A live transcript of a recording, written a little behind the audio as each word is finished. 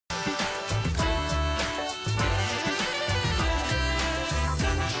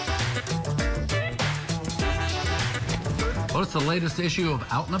Well, it's the latest issue of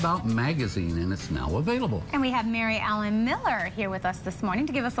Out and About magazine, and it's now available. And we have Mary Ellen Miller here with us this morning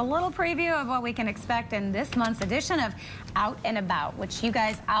to give us a little preview of what we can expect in this month's edition of Out and About, which you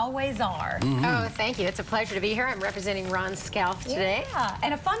guys always are. Oh, thank you. It's a pleasure to be here. I'm representing Ron Scalf today. Yeah,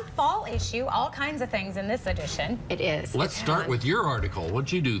 and a fun fall issue, all kinds of things in this edition. It is. Let's start with your article.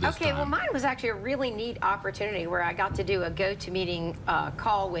 What'd you do this time? Okay, well, mine was actually a really neat opportunity where I got to do a go-to-meeting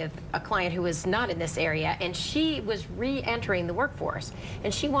call with a client who was not in this area, and she was re-entering the workforce,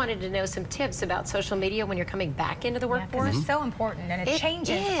 and she wanted to know some tips about social media when you're coming back into the workforce. Because it's so important, and it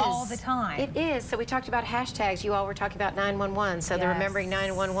changes all the time. It is. So we talked about hashtags. You all were talking about 911, so the Remembering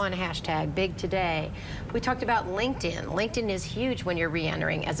 911 hashtag, big today. We talked about LinkedIn. LinkedIn is huge when you're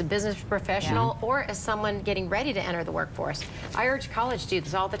re-entering as a business professional or as someone getting ready to enter the workforce. I urge college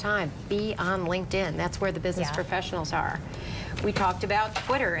students all the time, be on LinkedIn. That's where the business professionals are. We talked about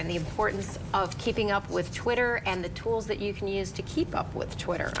Twitter and the importance of keeping up with Twitter and the tools that you can use to keep up with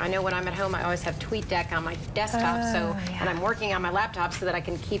Twitter. I know when I'm at home, I always have TweetDeck on my desktop, and I'm working on my laptop so that I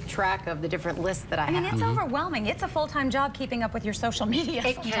can keep track of the different lists that I have. I mean, it's overwhelming. It's a full-time job keeping up with your social media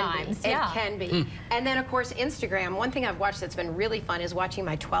sometimes. It can be. And then, of course, Instagram. One thing I've watched that's been really fun is watching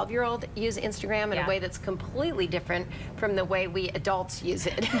my 12-year-old use Instagram in a way that's completely different from the way we adults use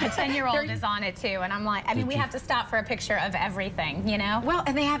it. My 10-year-old is on it, too, and I'm like, I mean, we have to stop for a picture of everything, you know? Well,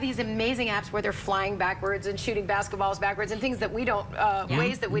 and they have these amazing apps where they're flying backwards and shooting basketballs backwards and things that we don't,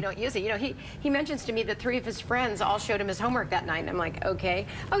 ways that we don't use it. You know, he mentions to me that 3 of his friends all showed him his homework that night, and I'm like, okay.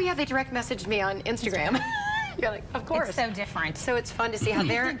 Oh, yeah, they direct messaged me on Instagram. You're like, of course. It's so different. So it's fun to see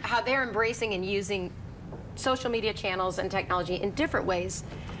how they're embracing and using social media channels and technology in different ways.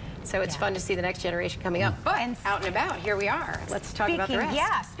 So it's fun to see the next generation coming up. But out and about, here we are. Let's talk about the rest.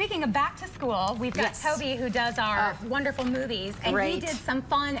 Yeah, speaking of back to school, we've got Toby who does our wonderful movies, and he did some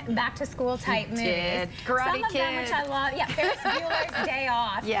fun back to school type movies. Karate some of them, which I love. Yeah, Ferris Bueller's Day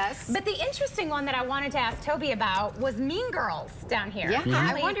Off. Yes. But the interesting one that I wanted to ask Toby about was Mean Girls down here. Yeah,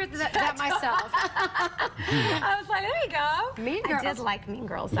 I wondered that myself. I was like, there you go. Mean Girls. I did like Mean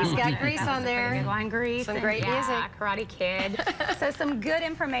Girls. He's got Grease on there. Good line, Grease. Some great music. Karate Kid. So some good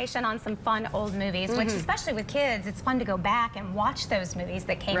information on some fun old movies, which especially with kids, it's fun to go back and watch those movies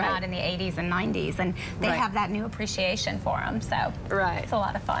that came out in the 80s and 90s, and they have that new appreciation for them. So it's a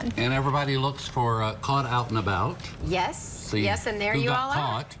lot of fun. And everybody looks for Caught Out and About. Yes. Yes, and there you all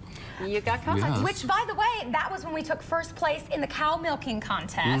are. You got caught. Yes. Which, by the way, that was when we took first place in the cow milking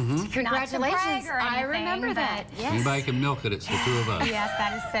contest. Congratulations. I remember that. Yes. Anybody can milk it. It's the 2 of us. Yes,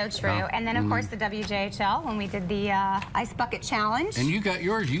 that is so true. And then, of course, the WJHL, when we did the Ice Bucket Challenge. And you got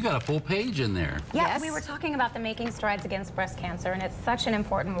yours. You got a full page in there. Yeah, we were talking about the Making Strides Against Breast Cancer, and it's such an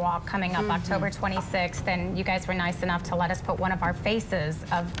important walk coming up October 26th, and you guys were nice enough to let us put one of our faces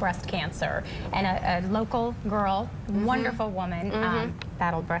of breast cancer. And a local girl, wonderful woman,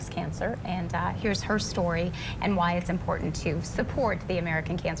 battled breast cancer, and here's her story and why it's important to support the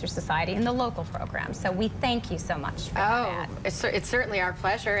American Cancer Society and the local program. So we thank you so much for that. It's certainly our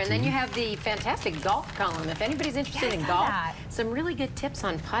pleasure. And then you have the fantastic golf column. If anybody's interested in golf, some really good tips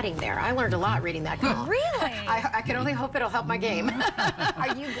on putting there. I learned a lot reading that column. Really? I can only hope it'll help my game.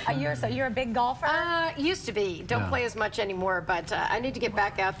 So you're a big golfer? Used to be. Don't play as much anymore, but I need to get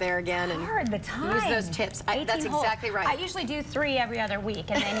back out there again and use those tips. That's exactly right. I usually do 3 every other week,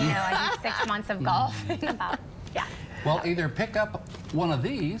 and then, you know, I do 6 months of golf in about, Well, either pick up one of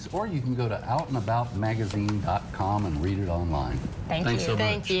these, or you can go to outandaboutmagazine.com and read it online. Thanks so much.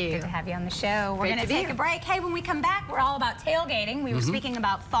 Thank you. Good to have you on the show. We're going to take a break. Hey, when we come back, we're all about tailgating. We were speaking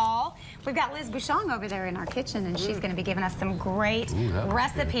about fall. We've got Liz Bouchon over there in our kitchen, and she's going to be giving us some great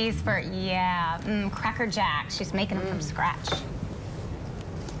recipes for, Cracker Jacks. She's making them from scratch.